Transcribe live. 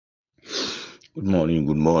Good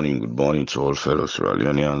morning to all fellow Sierra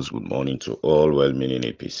Leoneans. Good morning to all well-meaning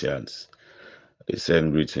APCians. I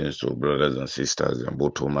send greetings to brothers and sisters in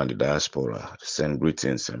both home and the diaspora. I send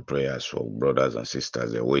greetings and prayers for brothers and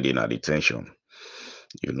sisters waiting at detention.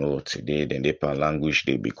 Today the Nepal language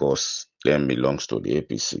day because them belongs to the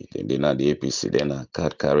APC. Then they not the APC, then are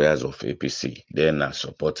card carriers of APC, then are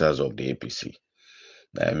supporters of the APC.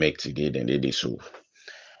 I make today then they so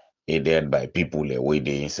aided by people wey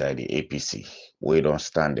dey inside the APC. We don't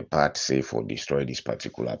stand the part say for destroy this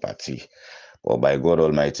particular party. But by God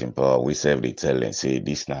Almighty in power, we serve the tell and say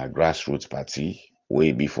this na grassroots party.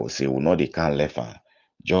 Way before say we know they can't left am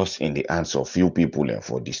just in the hands of few people and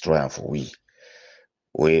for destroy and for we.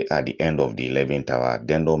 We at the end of the 11th hour,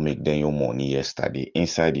 then don't make them your money yesterday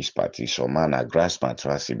inside this party. So man a grass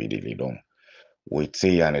mattress be the done. We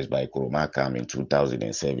say Yanis by Kuruma come in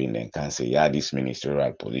 2007 and can say yeah this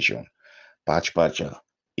ministerial position. Patch,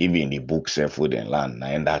 even the book self food and land,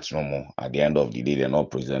 na that's no more. At the end of the day, they not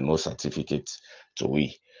present no certificate to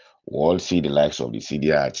we. We all see the likes of the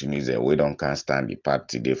CDI Tunisia, we don't can stand the part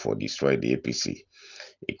today for destroy the APC.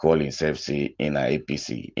 He call himself say in a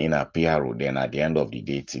APC, in a PRO, then at the end of the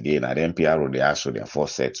day, today, na then PRO they also their four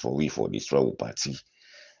sets for we for destroy the party.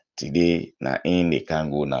 Today, na in they can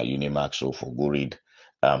go na Unimax so for go read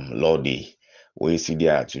law day. We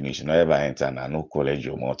CDI Tunisia never enter na no college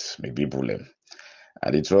or not, maybe problem.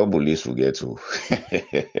 And the trouble is we get to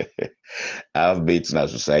have baits in our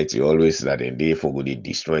society always that they for go they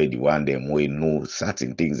destroy the one them we know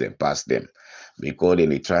certain things and pass them. Because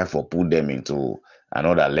they try for put them into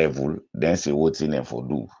another level, then say what's in them for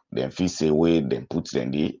do. Then feel say way, then put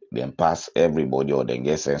them there, then pass everybody or then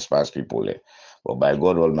get sense pass people there. But by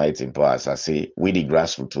God Almighty in power, as I say, we the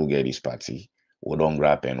grassroots to get this party. We don't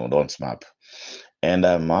grab and we don't smap. And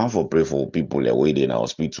I for pray for people that way in the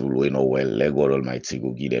hospital, we know well, let God Almighty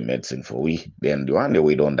go give them medicine for we. Then the one that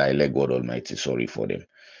we don't die, let God Almighty sorry for them.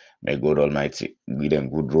 May God Almighty give them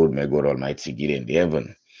good road, may God Almighty give them the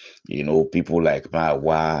heaven. People like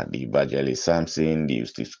Mawa, the Evangelist Samson, the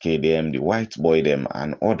Eustace K them, the White Boy them,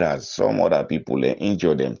 and others, some other people they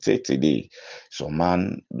injure them take today. So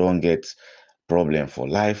man don't get problem for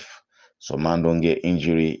life. Some man don't get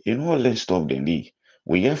injury. All that stuff they need.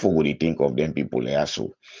 We therefore would think of them people there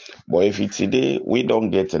so. But if it's today we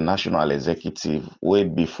don't get a national executive,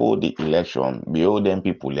 wait before the election, BO them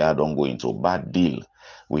people there don't go into bad deal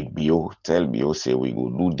with BO, tell BO say we go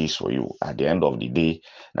do this for you. At the end of the day,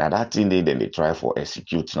 now that thing then they try for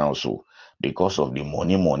execute now so because of the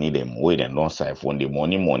money them way they don't siphon the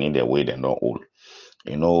money the way they don't hold.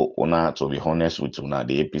 Una to be honest with una,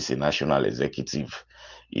 the APC national executive,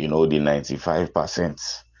 the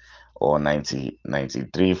 95% or 90,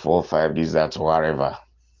 93, 4, 5, this, that, whatever.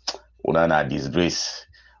 Una na disgrace.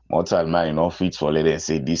 Mortal man, fit for let them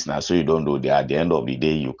say this now, so you don't know that at the end of the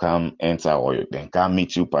day you can't enter or you then can't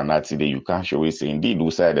meet you penalty day, you can't show it say indeed who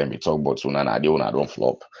side them be talk but una na they una don't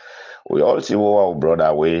flop. We all see what our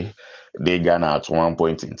brother way they Ghana at one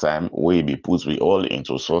point in time, we be put we all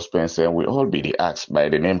into suspense and we all be the asked by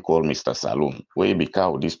the name called Mr. Saloon. We be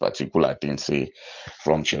cow this particular thing say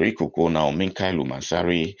from Cherikoko now, Minkailu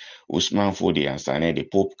Mansari, Usman Fodi and Sane, the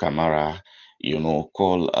Pope Kamara,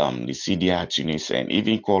 call the CDR Tunis and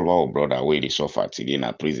even call our brother where they suffer today in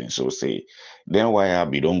a prison. So say then why I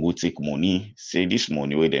be don't go take money, say this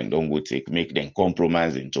money where then don't go take, make them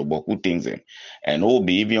compromise into boku things and all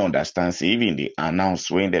be even understand, say even the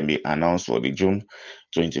announce when they be announced for the June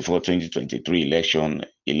 24, 2023 election,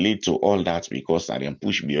 it lead to all that because I then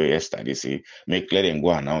push BO yesterday, say, make let them go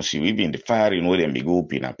announce you. Even the firing where them be go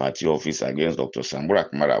up in a party office against Dr.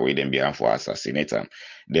 Sambura Kamara, where them be for assassinate him.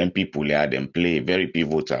 Then people there, them play a very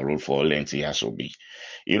pivotal role for all NTSOB.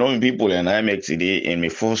 People and I make today in my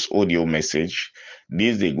first audio message,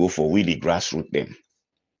 this they go for we the grassroots them.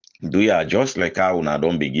 Do ya just like how una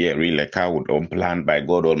don't begin real like how we don't plan by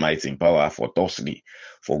God Almighty in power for Thursday,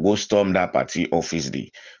 for go storm that party office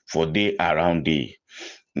day, for day around day.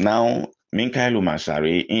 Now, Minkailu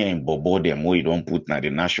Masare in Bobo them we don't put na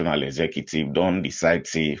the national executive don't decide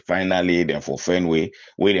say finally them for Fenway,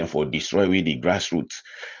 wait them for destroy with the grassroots.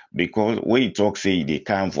 Because when you talk say they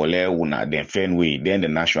come for let una then Fenway, then the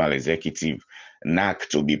national executive knack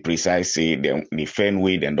to be precise, say the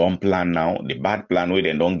Fenway they don't plan now, the bad plan way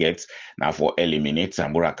they don't get now for eliminate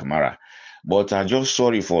Sambura Kamara. But I just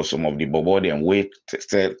sorry for some of the Bobo them wait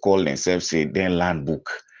call themselves say then land book.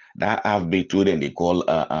 That have been told and they call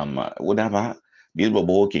whatever this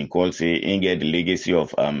Bobo can call say in get the legacy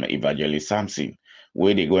of Evangelist Samson,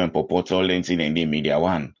 where they go and purport all in the media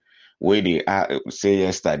one where they say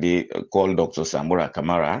yesterday called Dr. Sambura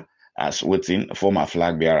Kamara as waiting former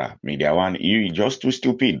flag bearer. Media one, you just too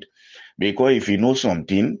stupid. Because if you know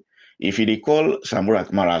something, if you dey call Sambura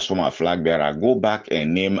Kamara as former flag bearer, go back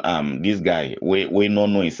and name this guy we no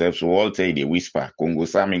know himself. So all tell you the whisper, Congo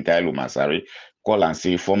Sami Kailu Masari, call and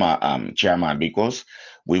say former chairman, because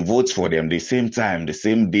we vote for them the same time, the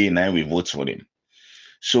same day now we vote for them.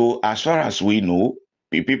 So as far as we know,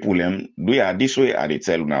 the people we are this way at the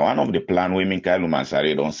tell now. One of the plan we Michael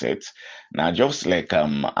Mansare don't set. Now just like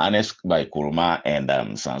Anes by Kuruma and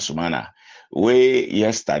Sansumana. We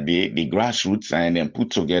yesterday the grassroots and then put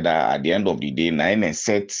together at the end of the day, nine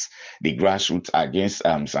sets the grassroots against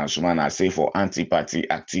Sansumana, say for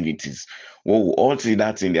anti-party activities. We will all see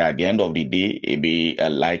that in at the end of the day, it be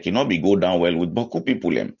like you know be go down well with Boku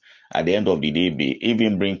people at the end of the day, be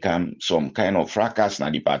even bring some kind of fracas na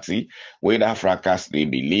the party, where that fracas they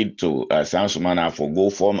be lead to Sansumana for go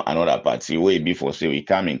form another party, where be for say we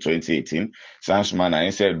come in 2018, Sansumana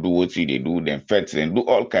instead do what they do, then fetch and do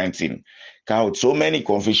all kinds of things. Count so many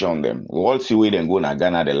confusion them. We all see where they go na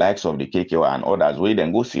Ghana, the likes of the KKO and others, where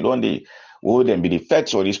then go sit on the will then be the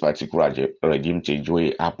effects of this particular regime change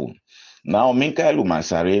way happen. Now, Michael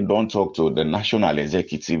Mansare don't talk to the national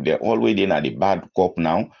executive. They're already in at the bad cop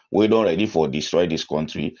now. We're not ready for destroy this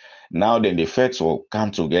country. Now, then the feds will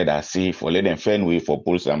come together, see, for let them find way for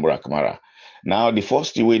Paul Sambura Kamara. Now, the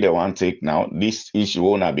first way they want to take now, this issue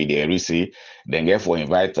won't be the RC. Then therefore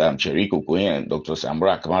invite Cheriko Koyen and Dr.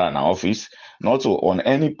 Sambura Kamara in office, not to on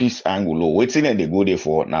any peace angle, waiting and they go there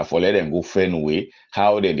for now for let them go find way.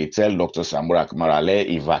 How they tell Dr. Sambura Kamara let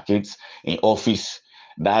evacuate in office.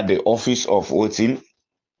 That the office of voting,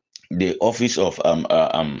 the office of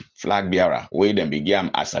flag bearer, where them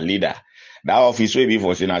began as a leader. That office will be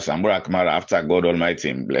for Sina Sambura Kamara after God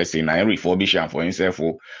Almighty blessing and refurbish him for himself.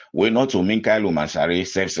 We not to Michael Mansare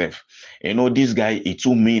self. You know, this guy is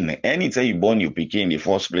too mean. Anytime you born you pick in the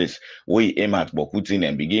first place, we aim at Bokutin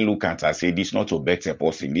and begin look at and say this not a better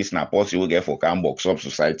person. This not possible get for box up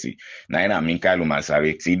society. Now Michael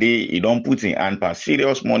Mansare today he don't put in hand pass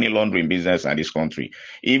serious money laundering business in this country.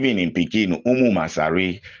 Even in Pekin, Umu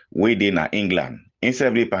Mansare, way they na England.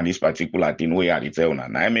 Instead of this particular thing, we are the tell now.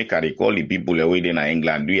 I make they call the people away in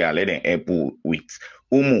England. We are letting help with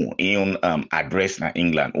Umu in address na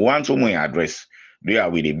England. Once Umu address, they are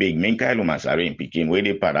with the big Michael Mansare in Pekin where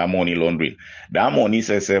they pay that money laundering. That money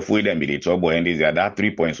says we them be the trouble and this that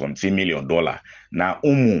 $3.something million. Now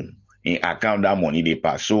Umu in account that money they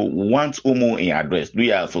pass. So once Umu in address,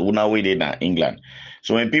 we are so now way they na England.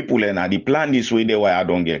 So when people now the plan this way they why I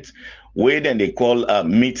don't get. Where then they call a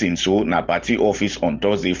meeting so na party office on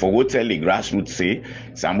Thursday for what tell the grassroots say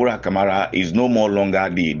Sambura Kamara is no more longer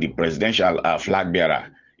the presidential flag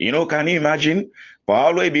bearer. You know, can you imagine? For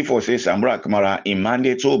all way before say Sambura Kamara in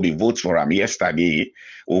mandate to be vote for him yesterday,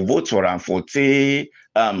 we vote for him for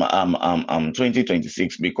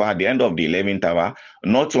 2026 because at the end of the 11th hour,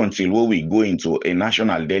 not until we go into a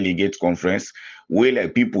national delegate conference. We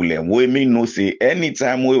like people we may know say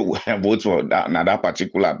anytime we vote for that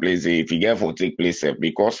particular place if you get for take place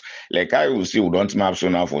because like I will say we don't map so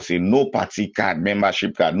now for say no party card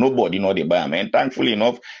membership card nobody know they buy them and thankfully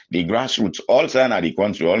enough the grassroots all sign of the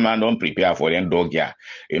country all man don't prepare for them dog year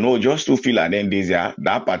you know just to feel and then this year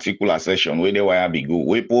that particular session where they wire be go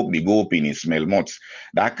we pope be go up in smell months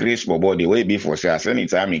that creates for body way before say as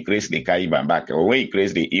anytime he creates the Iban back or when he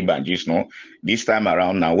creates the Iban just know this time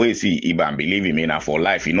around now we see Iban believe him in for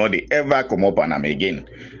life, you know, they ever come up and again.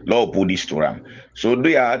 Lord put this to them. So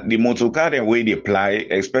they are the motorcar and way they apply,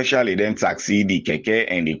 especially them taxi, the keke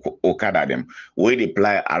and the Okada them, where they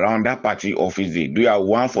apply around that party office. They do are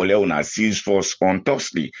one for Leona seize force on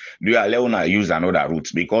Thursday. Do are Leona use another route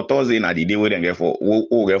because Thursday na the day where they get for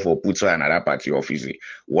put another party office.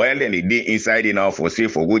 Well then the day inside enough for say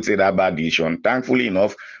for good say that bad decision. Thankfully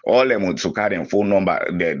enough, all the motorcar and phone number,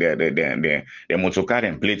 the motorcar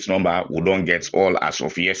and plate number we don't get all as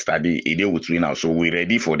of yesterday. A day with we now. So we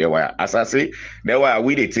ready for the wire. As I say, the wire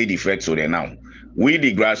we they take the effect so they now. We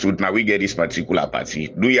the grassroots now we get this particular party.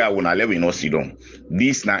 Do ya wanna let we not sit down.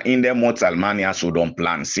 This now in the mortal mania so don't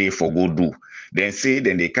plan say for go do. Then say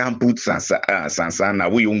then they can't put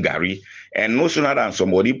Sansana we Hungary. And no sooner than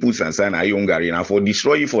somebody puts Sansana Hungary now for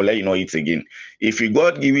destroy you for let you know it again. If you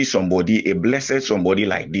God give you somebody, a blessed somebody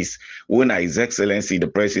like this, when His Excellency the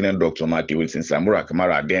President Dr. Matthew Wilson Sambura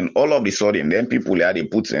Kamara, then all of a sudden, then people there they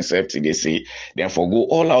put themselves they say, then for go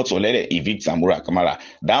all out so let them evict Sambura Kamara.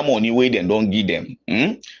 That money way then don't give them.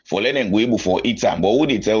 For let them go able for it and but who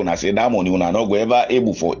they tell una say that money una not go ever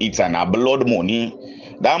able for it and a blood money.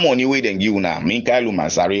 That money way then give una Michael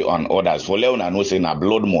Mansare and others for let una know say na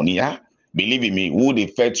blood money, huh? Believe me, who they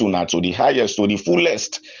fed to now to the highest, to the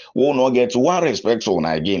fullest, will not get one respect to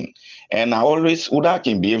now again. And I always Uda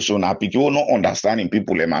can behave so now people not understanding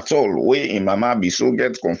people them at all. Way in mama be so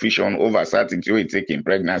get confusion over certain way taking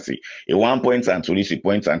pregnancy. A 1 point and to this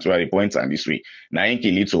point and to a point and this way. Now it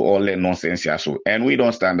can lead to all the nonsense here. So and we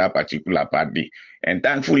don't stand that particular party. And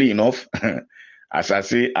thankfully enough, as I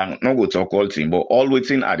say, I'm not going to talk all thing, but all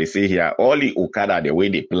waiting at they say here, all the Okada the way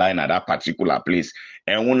they plan at that particular place.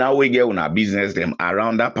 And when we get on our business them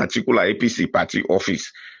around that particular APC party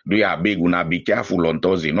office, do are big, una be careful on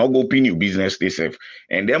Thursday. Not go pin your business they safe.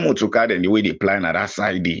 And then Motoka and the way they plan at that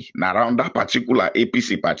side, around that particular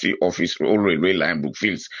APC party office, all railway line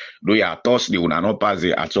Brookfields, do are Thursday, una not pass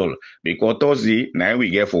it at all. Because Thursday, now we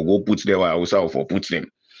get for go put them also for put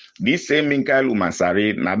them. This same Minkailu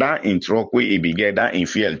Mansare, na that in truck where he began that in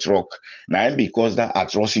field truck, now because that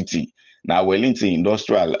atrocity, now Wellington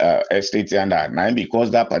Industrial Estate and that, now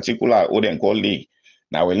because that particular Oden call day,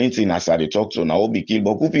 now Wellington as I talk to now be killed,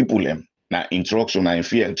 but who people them, now in truck, so now in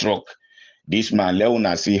field truck. This man, let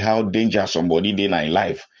una see how dangerous somebody they in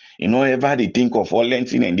life. You know, ever they think of all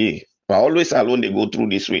Lentin and they, but always alone they go through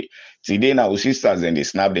this way. Today now sisters and they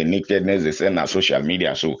snap the nakedness they send on social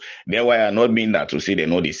media. So they were not being that to say they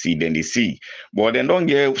know they see, then they see. But then don't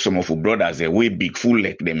get some of our brothers they way big full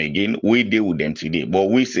like them again. We deal with them today. But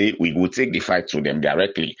we say we will take the fight to them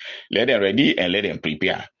directly. Let them ready and let them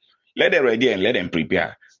prepare. Let them ready and let them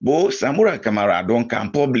prepare. But Samura Kamara don't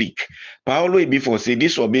come public. Paolo before say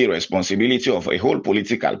this will be a responsibility of a whole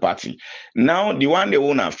political party. Now, the one they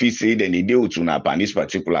wanna feel say then they deal with una on this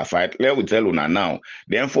particular fight. Let me tell una now.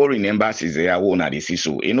 Then foreign embassies they are wanna they see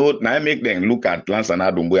so. You know, now make them look at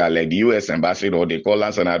Lansana Doumbouya like the US ambassador, they call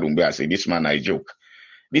Lansana Doumbouya say this man I joke.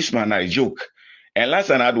 This man I joke. And last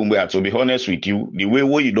and Adumbe, to be honest with you, the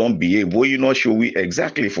way you don't behave, where you not show we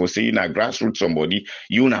exactly for saying a grassroots somebody,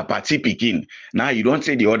 you na party picking. Now you don't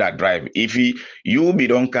say the other drive. If you be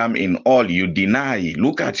don't come in all, you deny.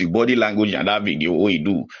 Look at your body language and that video what you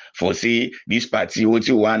do for say this party what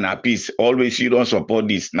you want a piece. Always you don't support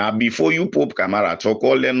this. Now before you pop camera talk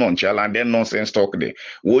all them nonchalant, then nonsense talk there.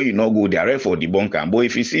 Where you not go there for the bunker. But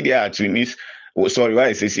if you see the attorneys. Oh, sorry, why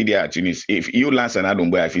I say see the attorneys? If you Lance and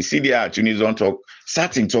Adumbe, if you see the attorneys don't talk,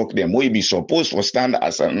 certain talk them, we be supposed for stand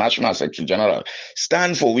as a national secretary general,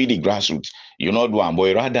 stand for we the grassroots. You not do one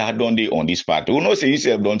boy, rather don't they on this part. Who knows say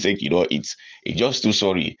yourself don't take it or it's just too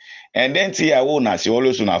sorry. And then see I will see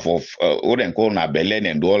always una for Oden call na Belen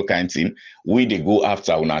and do all kinds of thing. We they go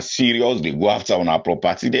after una serious, they go after una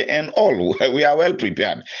property, they and all we are well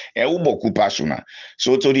prepared. And uboku pasuna.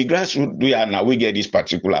 So to the grassroots, we are now we get this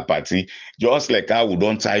particular party, just like how we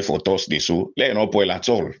don't tie for Thursday. So let not spoil at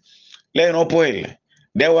all. Let not spoil.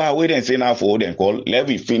 There were we didn't say now for them call. Let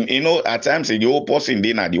me film. You know, at times the whole person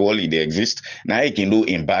they na the wall they exist. Now he can do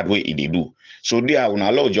in bad way they do. So they are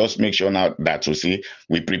una law just make sure now that to say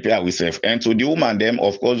we prepare ourselves. And to the woman them,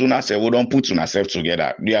 of course, una say we don't put una self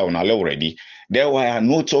together. They are una law already. There were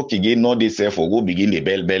no talk again, no they say for go begin the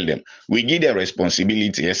bell them. We give them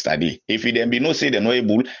responsibility yesterday. If it then be no say they're not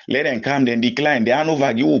able, let them come, then decline. They are no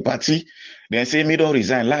value party. Then say me don't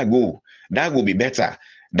resign, let go. That will be better.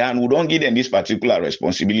 Then we don't give them this particular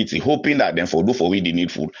responsibility, hoping that then for do for we the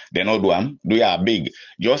needful. They not do them. Do are big.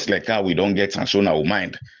 Just like how we don't get sanction our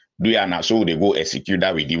mind. Do ya now so they go execute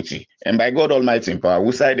that with duty. And by God Almighty in power,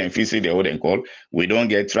 who side and feel the old and call, we don't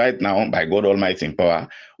get right now by God Almighty in power,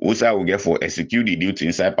 who side will get for execute the duty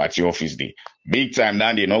inside party office day. Big time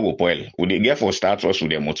down they no go spoil. Who they get for start us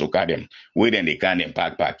with them motorcar them, where then they can them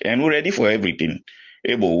pack. And we're ready for everything.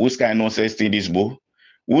 Hey bo, who's kind nonsense still this bo?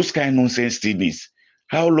 Who's kind nonsense still this?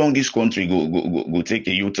 How long this country go take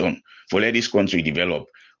a U-turn for let this country develop?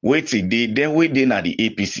 Wait till then wait then at the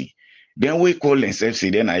APC. Then we call themselves say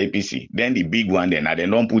then at APC. Then the big one then they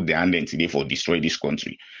don't put their hand in today for destroy this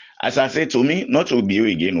country. As I said to me, not to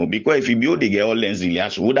be again, no, because if you build the get all lens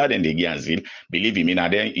so without then they get zeal, believe me, now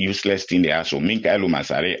then useless thing they are so Minkailu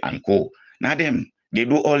Mansare and co. Now them they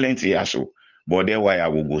do all lens so, but then why I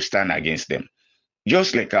will go stand against them.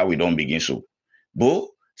 Just like how we don't begin so. But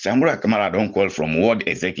Samura Kamara don't call from ward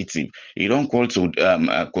executive. He don't call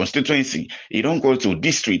to constituency. He don't call to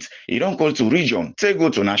district. He don't call to region. Take go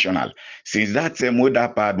to national. Since that time where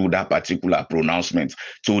that part do that particular pronouncement,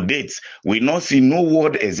 to date, we not see no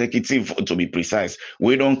ward executive to be precise.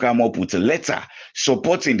 We don't come up with a letter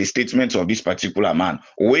supporting the statement of this particular man.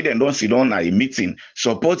 We then don't sit down at a meeting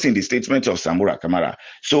supporting the statement of Samura Kamara.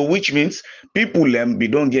 So which means people we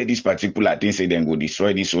don't get this particular thing say then go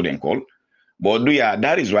destroy this so then call. But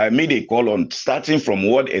that is why I made a call on starting from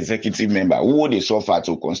ward executive member who they suffer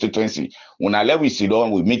to constituency. When I let we sit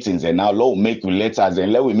down with meetings and now let we make letters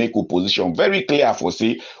and let we make opposition very clear for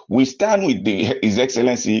say we stand with His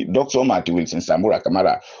Excellency Dr. Matthew Wilson Sambura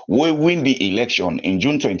Kamara. We win the election in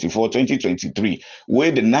June 24, 2023,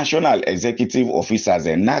 where the national executive officers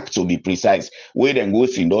and NAC to be precise, where then go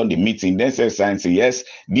sit down the meeting, then say science, yes,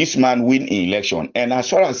 this man win the election. And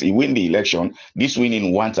as far as he win the election, this win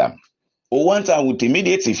in one time. Or one time with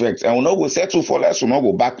immediate effect, and we not go settle for less, we not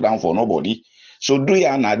go back down for nobody. So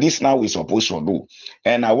now this now we supposed to do.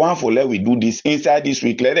 And I want for let we do this inside this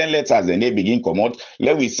week. Let them letters and they begin come out.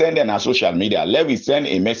 Let we send them on social media. Let we send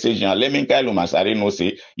a message and let me Kailo Masari know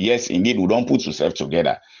say, yes, indeed, we don't put ourselves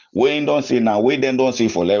together. We don't say now, we then don't say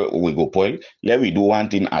for let we go poil. Let we do one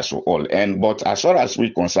thing as all. But as far as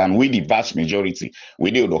we concern, we the vast majority,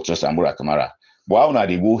 we do Dr. Sambura Kamara. But now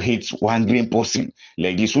they go hate one green person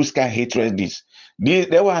like this. Who's can hatred this? They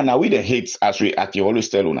were now we the hates as we always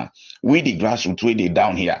tell una. We the grassroots we they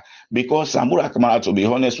down here because Sambura Kamara, to be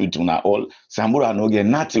honest with una all, Sambura no get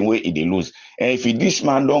nothing where they lose. And if this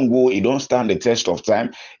man don't go, he don't stand the test of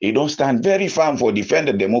time. He don't stand very firm for defend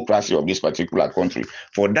the democracy of this particular country,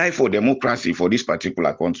 for die for democracy for this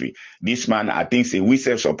particular country. This man, I think, say we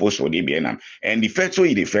self supposed for the BNM. And the fact so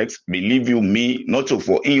it affects, believe you me, not to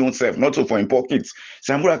for in yourself, not to for in pockets.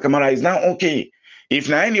 Sambura Kamara is now okay. If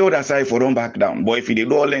na any other side for don't back down, but if they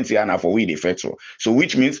do all length here for we the effect so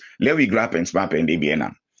which means let we grab and smap and they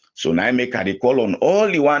BNM. So now I make a call on all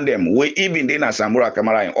the one them where even then as Sambura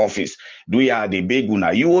Kamara in office, do ya the big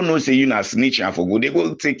guna. You will not say you na snitch and for go. They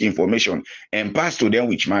go take information and pass to them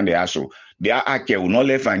which man they are so. They are okay, will not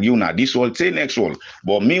left and you na this will say next one.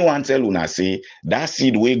 But me want tell una say that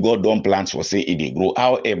seed way God don't plant for say it they grow.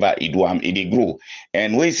 However, it they grow.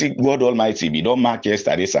 And we see God Almighty be don't mark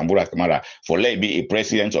yesterday Sambura Kamara for let be a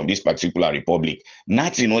president of this particular republic.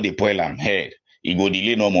 Nothing know the poil am head. It go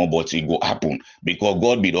delay no more, but it go happen because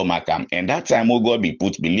God be don't mark him. And that time, oh God be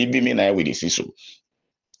put, believe me now with the CISO.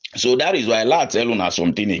 So that is why I tell una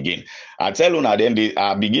something again. I tell una then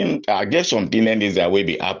I get something and this way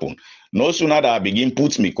be happen. No sooner that I begin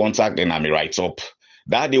put me contact and I me write up.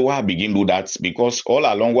 That day why I begin do that because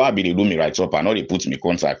all along why I be they do me write up and not they put me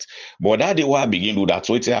contact. But that day why I begin do that,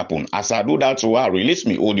 so it happen. As I do that, so I release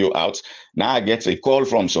me audio out. Now I get a call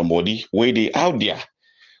from somebody where they out there.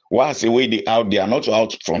 Why I say where they out there, not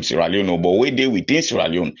out from Sierra Leone, but where they within Sierra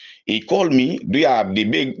Leone. He called me, do you have the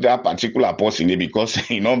big that particular person because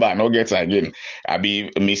he number I not get again. I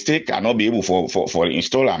be mistake, I not be able for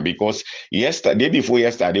install them because day before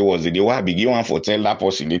yesterday was the day where I begin one for tell that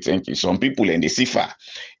person they thank you. Some people in the cipher.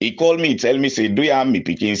 He called me, tell me, say, do you have me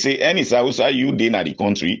picking? Say any South you dey in the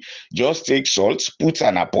country, just take salt, put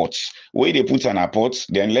an a pot. Where they put an a pot,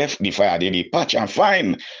 then left the fire, they patch and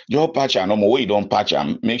fine. Your patch and no more way you don't patch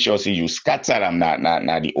and make sure say you scatter them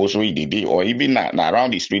na the also the day or even na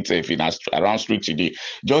around the street if in around street today.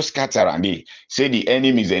 Just scatter and they say the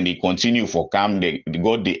enemies and they continue for calm, they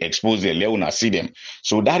got they expose the leona see them.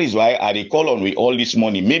 So that is why I call on with all this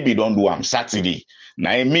money. Maybe don't do am Saturday.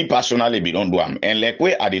 Now me personally be don't do am. And like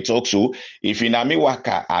where I dey talk so, if in a me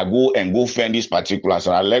waka, I go and go find this particular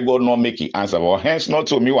so I let God not make it answer. But hence not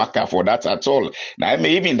to me waka for that at all. Now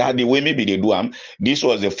even that the way maybe they do am. This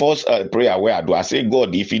was the first prayer where I do. I say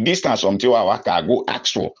God, if you distance something I waka, I go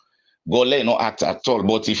ask for. God let no act at all.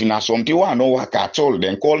 But if you not something I no work at all,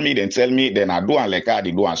 then call me, then tell me, then I do and like I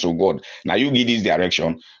do and so God. Now you give this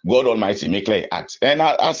direction. God Almighty make like act. And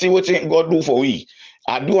I see what God do for we.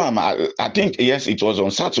 I think, yes, it was on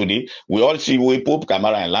Saturday. We all see where Pope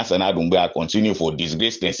Kamara and Lansana Doumbia continue for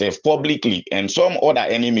disgrace themselves publicly and some other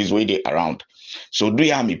enemies where they around. So do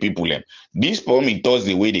you have me people? This coming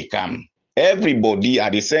Thursday where they come. Everybody,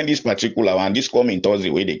 I send this particular one, this coming Thursday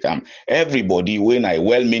where they come. Everybody, when I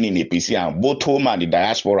well-meaning APC and both home and the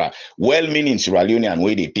diaspora, well-meaning Sierra Leone and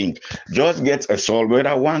where they think, just get a salt,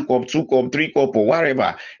 whether 1 cup, 2 cup, 3 cup, or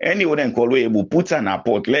whatever. Any other call we able put an a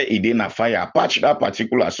pot, let it in a fire, patch that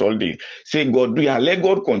particular salt. Say God, do ya let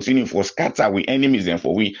God continue for scatter with enemies and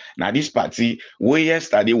for we. Now this party, where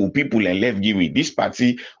yesterday with people and left give it. This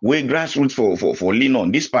party, where grassroots for lean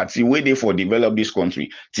on. This party, where they for develop this country.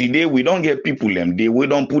 Today we don't get people them they we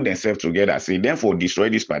don't put themselves together say them for destroy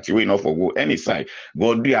this party we not for go any side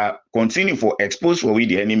God we are continue for expose for we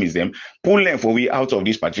the enemies them pull them for we out of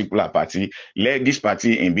this particular party let this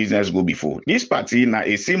party in business go before this party now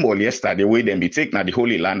a symbol yesterday way them be take now the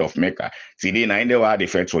holy land of Mecca today now in the world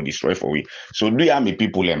effect for destroy for we so do you have me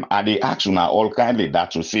people them are they ask now all kindly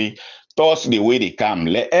that to say toss the way they come.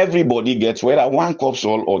 Let everybody get whether 1 cup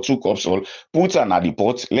or 2 cups, put an at the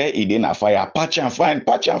pot, let it in a fire, patch and fine,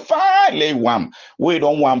 let warm. We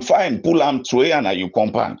don't want fine, pull them tray and you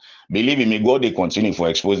compound. Believe me, God they continue for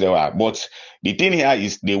expose their. But the thing here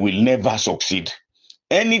is they will never succeed.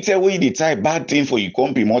 Anytime wey dey type bad thing for you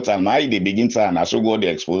come promote am, na they begin to and so God dey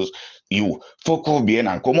expose you. Fuck off behind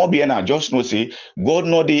and come up behind and just know say God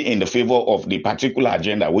no dey in the favor of the particular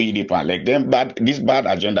agenda wey you dey plan. Like them bad, this bad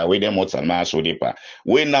agenda wey them want and so dey plan.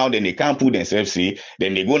 Wey now then they can't put themselves say,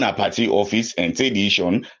 then they go na party office and take the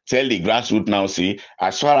issue, tell the grassroots now say,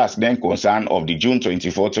 as far as them concerned of the June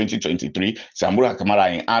 24, 2023, Sambura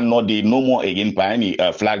Kamara and not the no more again by any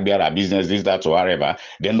flag bearer business, this, that, or whatever,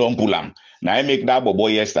 then don't pull them. Now I make that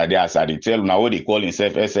boy yesterday as I tell now what they call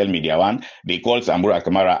himself SL Media One, they call Sambura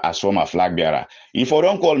Kamara as former flag bearer. If I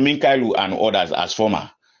don't call Minkailu and others as former,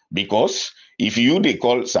 because if you they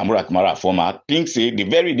call Sambura Kamara former, think say the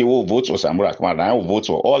very day will vote for Sambura Kamara, now will vote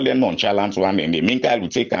for all the nonchalant one and the Minkailu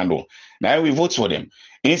take handle. Now we vote for them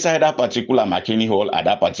inside that particular McKinney Hall at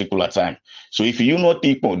that particular time. So if you not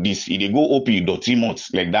think on this, if they go open dirty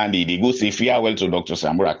months like that, they go say farewell to Dr.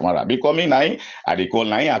 Sambura Kamara. Because me now, I they call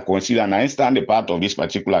now I consider now stand a part of this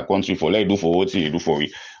particular country for let do for what you do for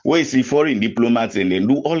it. Where you see foreign diplomats and they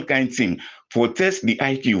do all kinds of things for test the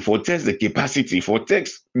IQ, for test the capacity, for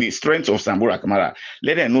test the strength of Sambura Kamara.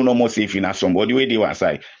 Let them know no more say if you have somebody where they want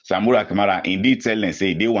side. Sambura Kamara indeed tell them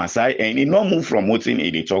say they want side and it not move from what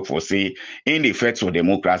they talk for say in the fight for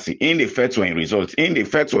democracy, in the fight for results, in the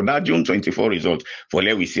fight for that June 24 result for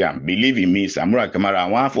let we see am. Believe in me, Sambura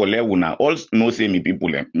Kamara one for let una all no say me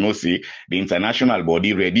people no say the international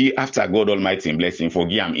body ready after God Almighty blessing for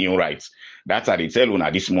give am in rights. That's how they tell una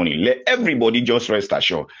this morning. Let everybody just rest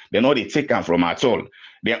assured. They know they take them from at all.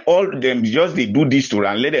 Then all them just they do this to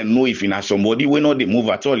and let them know if you have somebody we not they move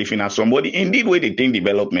at all. If you have somebody indeed where they think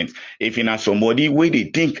development, if you have somebody where they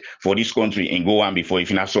think for this country and go on before, if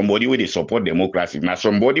you have somebody where they support democracy, if you have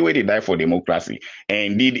somebody where they die for democracy,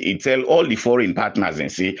 and indeed it tell all the foreign partners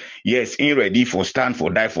and say, yes, in ready for stand for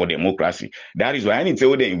die for democracy. That is why I need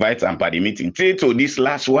to they invite them for the meeting. Say to this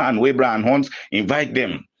last one, Weber and Hunt, invite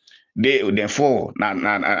them. They therefore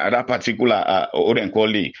that particular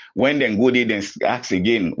when then go they then ask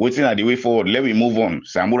again waiting at the way forward, let me move on.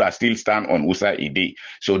 Sambura still stand on Usa Ide.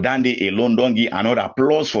 So then they alone don't give another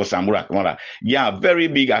applause for Sambura Kamara. Yeah, very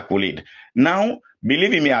big accolade. Now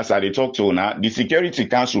believe me as I talk to now, the Security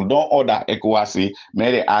Council don't order ECOWAS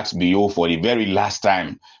may they ask BO for the very last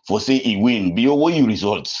time for say he win. BO what you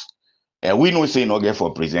results? We know say no get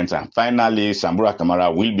for presenter. Finally, Sambura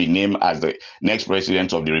Kamara will be named as the next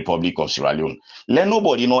president of the Republic of Sierra Leone. Let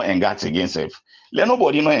nobody know engage against him. Let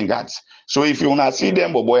nobody know engage. So if you wanna see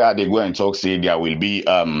them, but boy, they go and talk, say there will be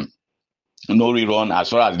no rerun as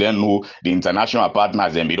far as they know the international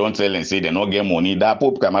partners and they don't tell and say they not get money. That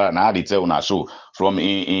Pope Kamara now they tell una so from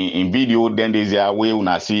in video then there's a way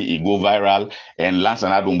una see it go viral and Lance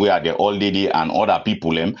and Adumwe are the all lady and other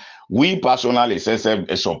people them. We personally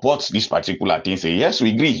support this particular thing. Say yes,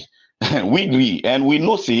 we agree. We agree and we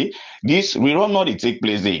know say this rerun not take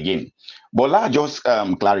place there again. But let's just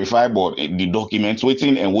clarify about the documents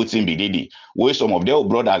waiting and waiting be did where some of their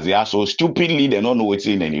brothers they are so stupidly they don't know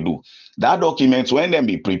waiting and they do. That document when them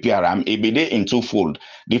be prepare it be there in twofold.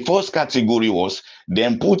 The first category was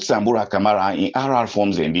them put Sambura Kamara in RR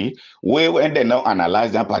forms and the where when they now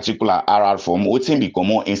analyze that particular RR form, waiting become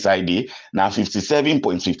more inside the now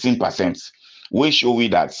 57.15%. We show we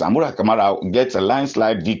that Sambura Kamara gets a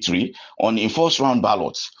landslide victory on a first round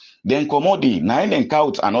ballots. Then Komodi, now then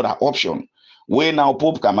count another option. Where now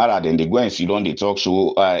Pope Kamara, then they go and sit on the talk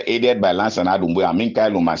show, aided by Lance and Adumwe,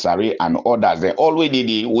 Aminkai Lumasari, and others. They always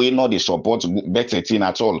did we not the support better thing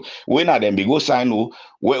at all. When now them be go sign,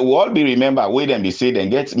 we all be remember where them be say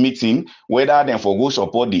then get meeting, whether them for go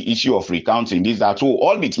support the issue of recounting this, that too.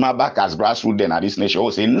 All bits my back as grassroots then at this nation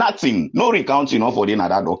will say nothing, no recounting for the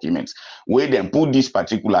other documents. Where them put this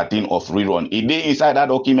particular thing of rerun. It they inside that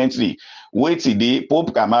document. Wait today,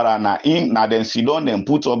 Pope Kamara na then sit down and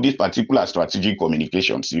put up this particular strategic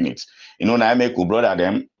communications unit. You know, na make brother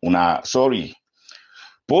them, sorry.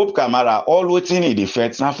 Pope Kamara all waiting in the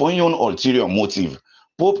fact now for your own ulterior motive.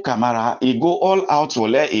 Pope Kamara, he go all out to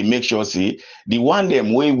let he make sure see the one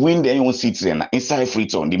them way win their own citizen inside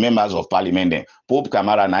Freetown, the members of parliament then. Pope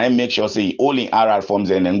Kamara na make sure say he all in RR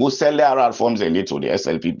forms and then go sell the RR forms and to the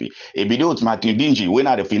SLPP. A video with Martin Dingy when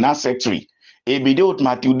at the finance secretary. Ebideot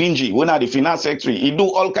Matthew Dingy, when are the finance secretary, he do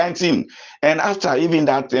all kinds of things. And after even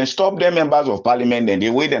that, then stop them members of parliament, then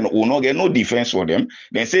they wait, then will not get no defense for them.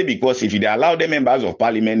 Then say because if they allow the members of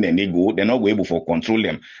parliament, then they go, they're not go able for control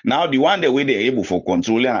them. Now the one the way they're able for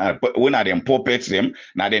control them, when are them puppets them,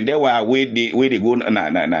 now then they were where they go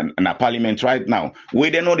na parliament right now,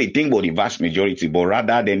 where they know they think about the vast majority, but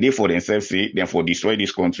rather than they for themselves say, then for destroy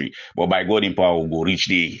this country. But by God in power, will go reach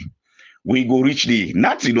the. We go reach the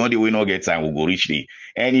not you know the way not get time we go reach the.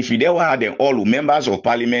 And if you there were them all members of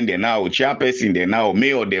parliament they now chairperson they now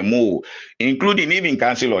mayor them all, including even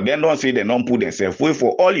councillor, then don't say they don't put themselves wait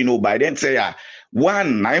for all you know by then say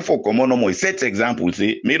one nine for common no more set example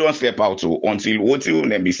say me don't step out so until voting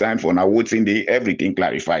then be signed for now voting day everything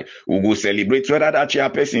clarified. We go celebrate whether that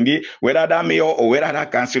chairperson day, whether that mayor or whether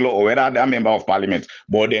that councillor or whether that member of parliament.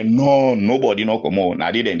 But then no nobody no come on.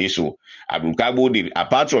 Now didn't they so Abdul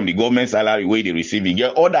apart from the government salary where they receive, you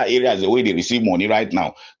get other areas the way they receive money right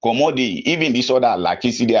now. Commodity, even this other like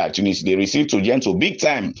CCD opportunities, they receive to gentle big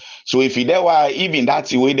time. So if there were even that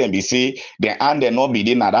way them be say they and they not be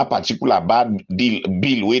in that particular bad deal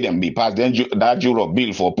bill where them be passed, then that Europe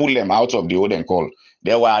bill for pull them out of the old and call.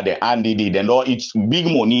 There were the NDD, then no, it's big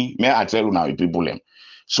money. May I tell you now, people them.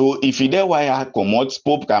 So if you there wire commot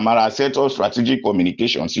Pope Camara set up strategic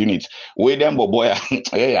communications unit, where them boy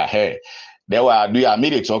hey. There were do you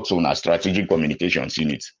made a talk to una strategic communications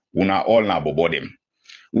unit. Una all na bobo them.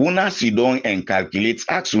 Una sit down and calculate,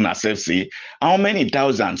 ask una self say how many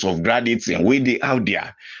thousands of graduates and where they out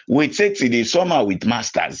there. We take today some are with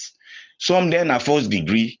masters, some then a first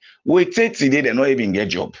degree. We take today they not even get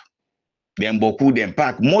job. Them boku them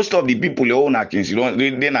pack. Most of the people they own at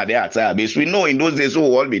they na there at base. We know in those days who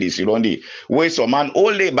all be the Sirondi. Where some man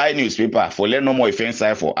only buy newspaper for let no more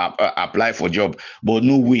offensive for apply for job. But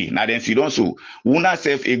no way. Now then Sidon so una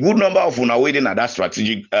self a good number of una waiting at that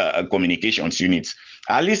strategic communications unit.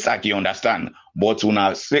 At least I can understand. But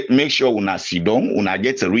una make sure una Sidon, una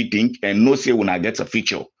get a rethink and no say una get a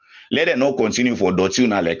feature. Let them not continue for Doti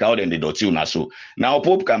una like how then the Doti una so. Now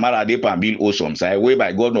Pope Camara they pan build awesome side way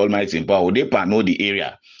by God Almighty in power. They pan know the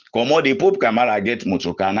area. Come on, the Pope Camara get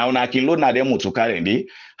motoka. Now na can load na them motoka and they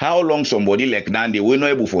how long somebody like that they were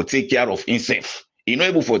not able to take care of himself. He not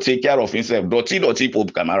able to take care of himself. Doti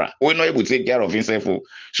Pope Camara. We not able to take care of himself.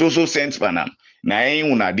 So sense panam. Na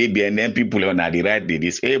una they be and then people on the right they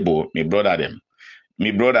disable me brother them. Me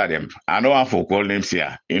brother them. I know I'm for call names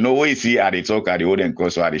here. You know what you see at the talk at the old and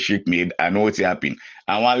course or at the ship made. I know what's happening.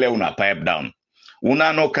 I want let una pipe down.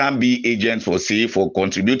 Una no can be agent for say for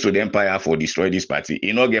contribute to the empire for destroy this party.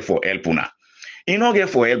 You know get for help una. You know get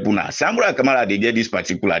for help una. Samura Kamara they get this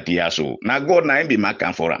particular tier so. Now God na him be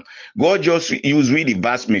marking for him. God just use we the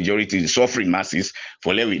vast majority the suffering masses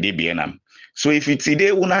for let we they be enam. So if it's today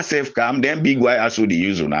una self calm, then big why also the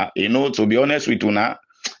use una. You know to be honest with una,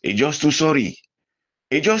 it's just too sorry.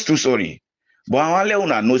 It's just too sorry. But I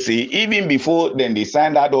want to know say even before then they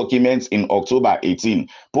signed that document in October 18,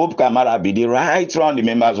 Pope Camara be the right round the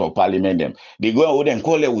members of parliament them. They go out and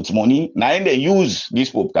call it with money. Now they use this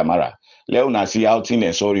Pope Camara. Let una see how thing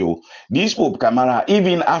and sorry. This Pope Camara,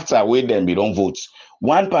 even after wait them they don't vote.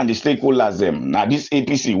 One pan the stakeholders them. Now this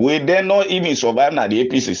APC, where they not even survive now the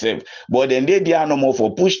APC self. But then they are no more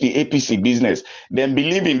for push the APC business. Then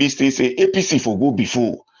believe in this thing say APC for go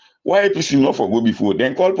before. Why APC not for go before?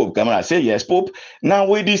 Then call Pope Camara, say yes, Pope. Now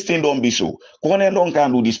where this thing don't be so. Corner don't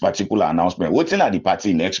can do this particular announcement. What's in at the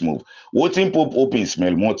party next move? What's in Pope open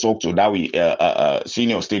smell more talk to that we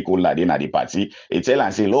senior stakeholder then at the party. They tell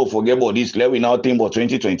and say, "Oh, forget about this. Let we now think about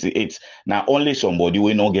 2028. Now only somebody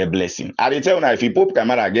will not get blessing." I they tell now if you Pope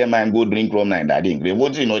Camara get man go drink rum and that thing,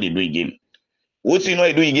 what you know they do again? What you know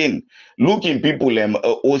he do again? Looking people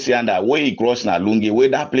ocean that way he cross na lungi, where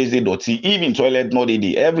that place they dirty, even toilet not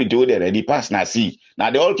they every day they ready pass na see. Now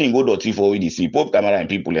they all can go dirty for where they see. Pope Camara and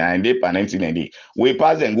people and they parenting and they we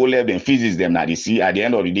pass and go left and physics them now they see at the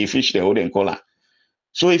end of the day fish the hold and color.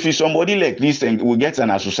 So if it's somebody like this and we get in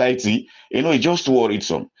a society, you know, it's just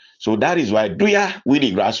worrisome. So that is why do ya with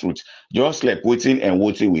the grassroots, just like waiting and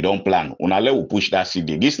waiting, we don't plan. Unale will push that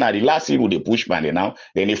CD. This now the last seed will they push man now,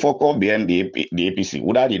 then they focus behind the APC.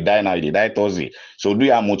 Would they die now? They die Thursday. So do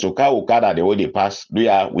ya motoka okada the way they pass? Do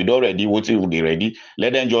ya we don't ready? Waiting they ready?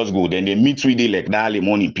 Let them just go. Then they meet with the like that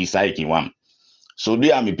morning peace one. So do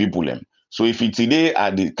ya me people them. So if it today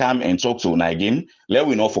at the come and talk to una again, let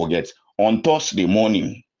we not forget on Thursday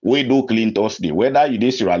morning. We do clean Thursday, whether you dey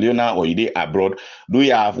Sierra Leone or you dey abroad, do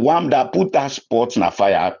you have one that put that pot na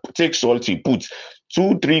fire, take salty, put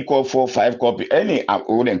 2, 3 cup, 4, 5 cup, any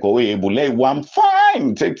able let one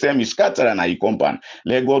fine. Take them, you scatter and you compound.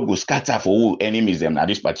 Let God go scatter for who enemies them at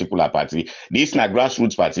this particular party. This na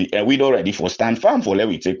grassroots party, and we don't ready for stand firm for let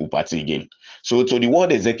we take a party again. So to the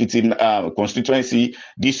ward executive constituency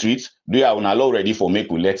districts, they are now ready for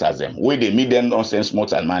make we letters them. Where they meet them nonsense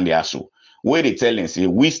smart and man they are so. Where they tell and say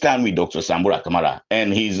we stand with Dr. Sambura Kamara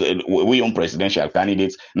and his we on presidential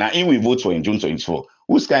candidates. Now in we vote for in June 24.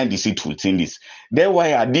 Who's kind of deceitful thing this? That's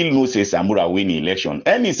why I didn't know say Sambura win the election.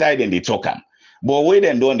 Any side and they talk am. But wait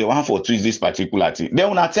and done, they want for twist this particular thing. They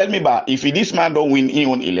will not tell me about if this man don't win his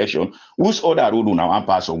own election, whose other road will now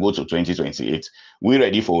pass or go to 2028? We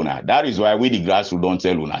ready for una. That is why we the grassroots don't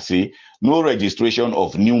tell una say no registration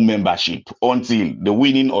of new membership until the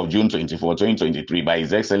winning of June 24, 2023 by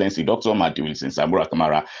His Excellency Dr. Matthew Wilson Sambura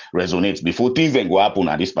Kamara resonates before things then go happen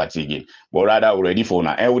at this party again. But rather we ready for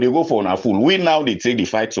una. And we they go for una full. We now they take the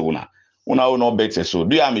fight to una. Una will not better. So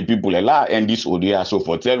do you have me people allow and this audio so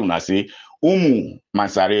for tell una say Umu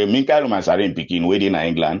Mansare, Michael Mansare in Pekin, waiting in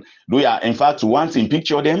England. Do you in fact once in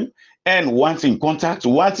picture them and once in contact,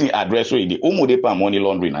 once in address where the Umu depa money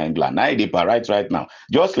laundering in England. Now depa right now.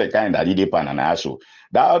 Just like kind that depa and also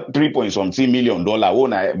that $3.something million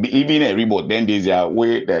even a report then there's a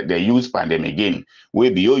way they use pandemic again. Where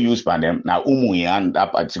be you use pandemic now Umu and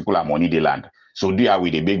that particular money they land. So do you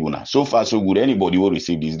with the big one. So far so good. Anybody will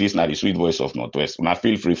receive this. This now the sweet voice of Northwest. Now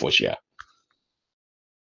feel free for share.